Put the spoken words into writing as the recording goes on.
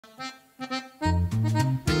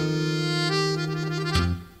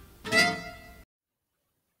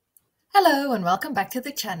Hello and welcome back to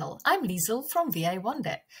the channel. I'm Liesel from VA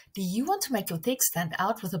Wonder. Do you want to make your text stand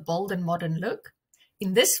out with a bold and modern look?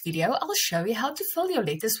 In this video, I'll show you how to fill your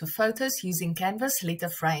letters with photos using Canva's letter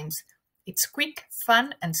frames. It's quick,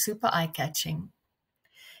 fun, and super eye-catching.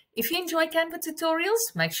 If you enjoy Canva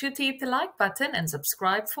tutorials, make sure to hit the like button and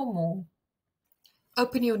subscribe for more.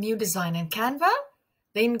 Open your new design in Canva,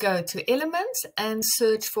 then go to Elements and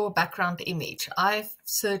search for background image. I've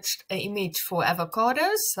searched an image for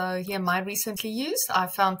avocados, so here my recently used. I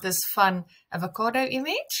found this fun avocado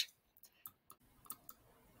image.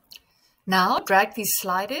 Now drag these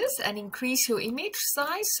sliders and increase your image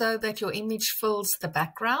size so that your image fills the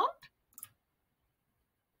background.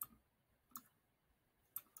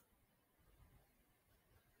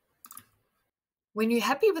 When you're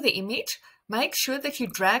happy with the image, make sure that you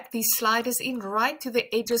drag these sliders in right to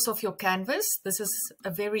the edges of your canvas. This is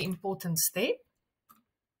a very important step.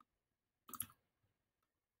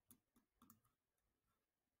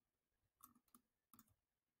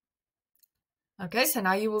 Okay, so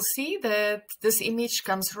now you will see that this image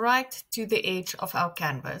comes right to the edge of our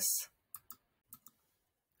canvas.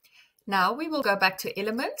 Now we will go back to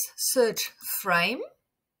Elements, search Frame,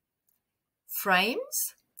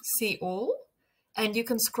 Frames, see all, and you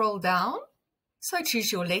can scroll down. So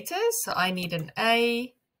choose your letters. So I need an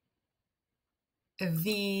A, a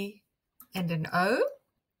V, and an O.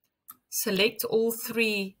 Select all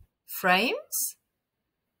three frames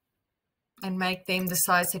and make them the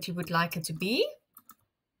size that you would like it to be.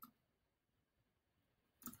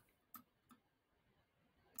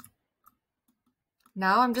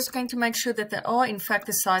 Now I'm just going to make sure that they are in fact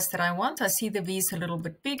the size that I want. I see the V is a little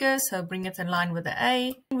bit bigger, so bring it in line with the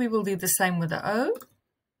A. We will do the same with the O.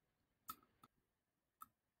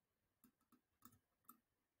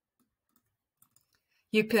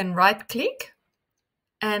 You can right click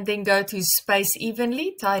and then go to Space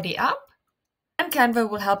Evenly, Tidy Up. And Canva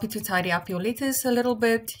will help you to tidy up your letters a little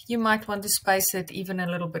bit. You might want to space it even a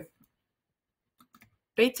little bit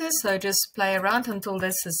better. So just play around until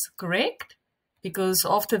this is correct, because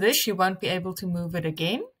after this you won't be able to move it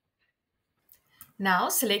again. Now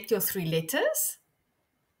select your three letters.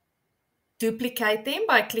 Duplicate them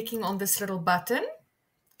by clicking on this little button.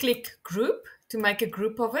 Click Group to make a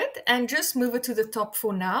group of it and just move it to the top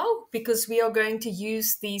for now, because we are going to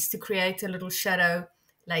use these to create a little shadow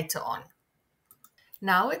later on.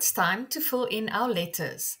 Now it's time to fill in our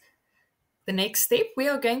letters. The next step we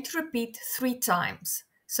are going to repeat 3 times.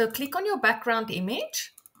 So click on your background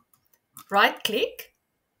image, right click,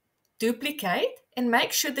 duplicate, and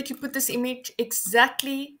make sure that you put this image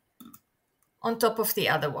exactly on top of the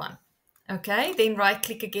other one. Okay, then right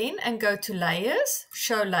click again and go to Layers,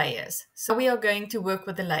 Show Layers. So we are going to work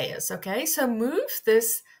with the layers. Okay, so move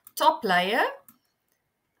this top layer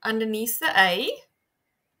underneath the A.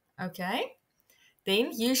 Okay,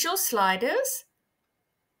 then use your sliders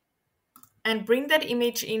and bring that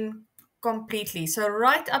image in completely. So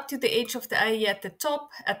right up to the edge of the A, at the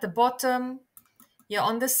top, at the bottom, here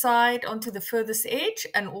on the side, onto the furthest edge,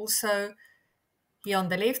 and also here on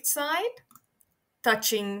the left side,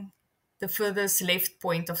 touching the furthest left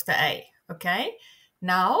point of the A. Okay,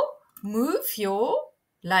 now move your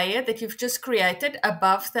layer that you've just created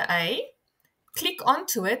above the A, click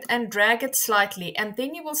onto it and drag it slightly, and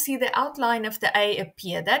then you will see the outline of the A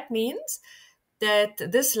appear. That means that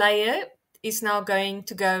this layer is now going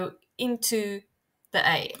to go into the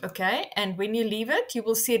A, okay? And when you leave it, you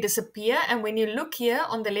will see it disappear. And when you look here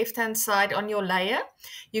on the left-hand side on your layer,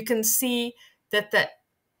 you can see that the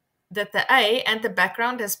A and the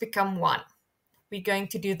background has become one. We're going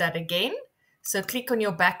to do that again. So click on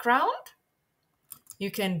your background. You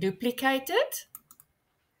can duplicate it.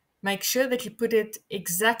 Make sure that you put it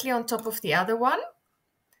exactly on top of the other one.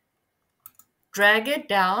 Drag it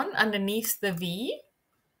down underneath the V.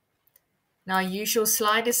 Now use your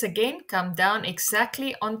sliders again. Come down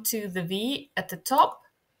exactly onto the V at the top.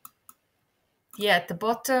 Here at the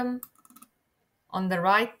bottom, on the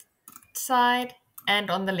right side,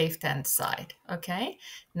 and on the left-hand side. Okay,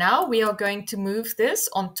 now we are going to move this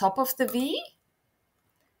on top of the V.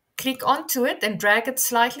 Click onto it and drag it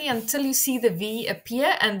slightly until you see the V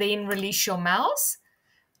appear, and then release your mouse.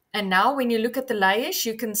 And now when you look at the layers,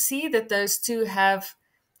 you can see that those two have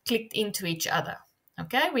clicked into each other.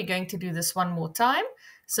 Okay, we're going to do this one more time.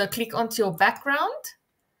 So click onto your background,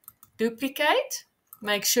 duplicate,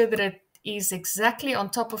 make sure that it is exactly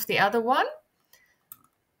on top of the other one.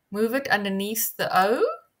 Move it underneath the O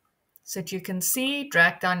so that you can see,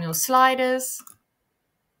 drag down your sliders.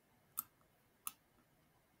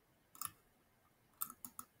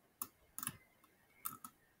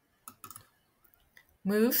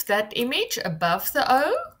 Move that image above the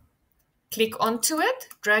O, click onto it,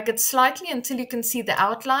 drag it slightly until you can see the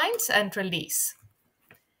outlines and release.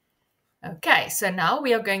 Okay, so now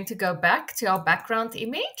we are going to go back to our background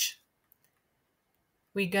image.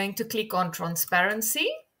 We're going to click on transparency.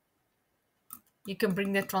 You can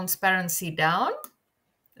bring the transparency down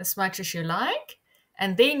as much as you like.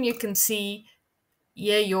 And then you can see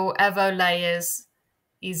here your Avo layers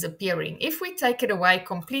is appearing. If we take it away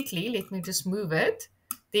completely, let me just move it.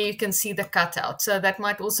 There you can see the cutout. So that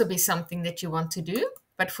might also be something that you want to do.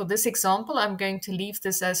 But for this example, I'm going to leave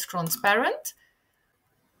this as transparent.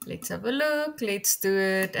 Let's have a look. Let's do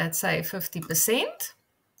it at, say, 50%.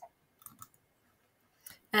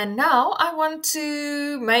 And now I want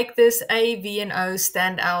to make this A, V, and O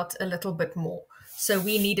stand out a little bit more. So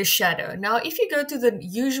we need a shadow. Now, if you go to the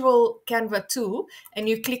usual Canva tool and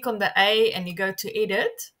you click on the A and you go to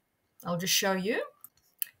edit, I'll just show you.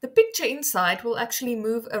 The picture inside will actually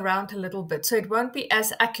move around a little bit. So it won't be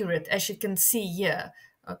as accurate as you can see here.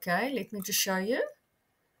 Okay, let me just show you.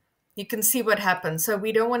 You can see what happens. So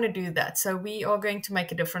we don't want to do that. So we are going to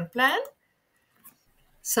make a different plan.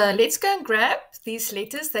 So let's go and grab these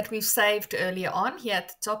letters that we've saved earlier on here at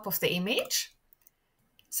the top of the image.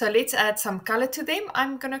 So let's add some color to them.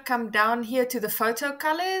 I'm going to come down here to the photo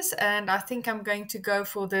colors, and I think I'm going to go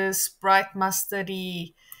for this bright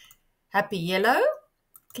mustardy happy yellow.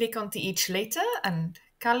 Click onto each letter and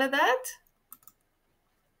color that.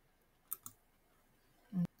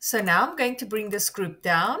 So now I'm going to bring this group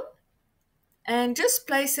down and just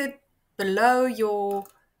place it below your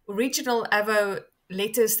original Avo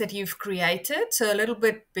letters that you've created. So a little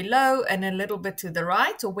bit below and a little bit to the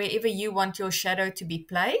right, or wherever you want your shadow to be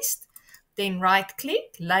placed. Then right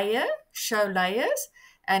click, layer, show layers.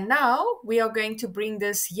 And now we are going to bring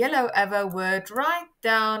this yellow Avo word right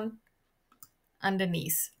down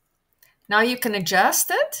underneath. Now you can adjust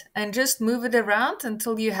it and just move it around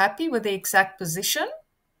until you're happy with the exact position.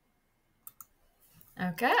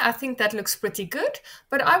 Okay, I think that looks pretty good,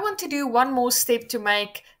 but I want to do one more step to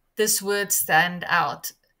make this word stand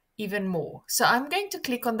out even more. So I'm going to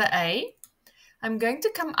click on the A. I'm going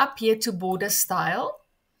to come up here to border style,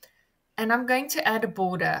 and I'm going to add a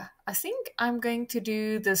border. I think I'm going to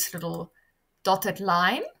do this little dotted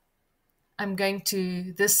line. I'm going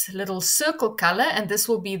to this little circle color, and this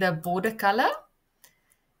will be the border color.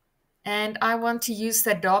 And I want to use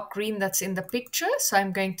that dark green that's in the picture, so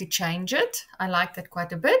I'm going to change it. I like that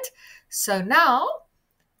quite a bit. So now,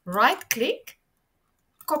 right click,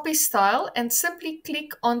 copy style, and simply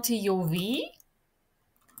click onto your V.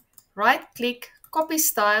 Right click, copy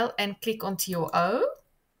style, and click onto your O.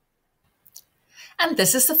 And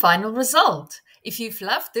this is the final result. If you've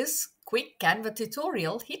loved this quick Canva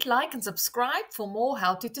tutorial, hit like and subscribe for more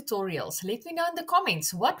how-to tutorials. Let me know in the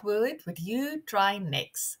comments, what word would you try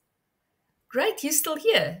next? Great, you're still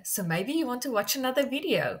here, so maybe you want to watch another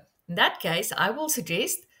video. In that case, I will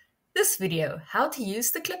suggest this video, how to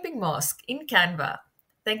use the clipping mask in Canva.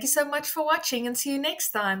 Thank you so much for watching and see you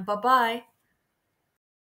next time. Bye-bye.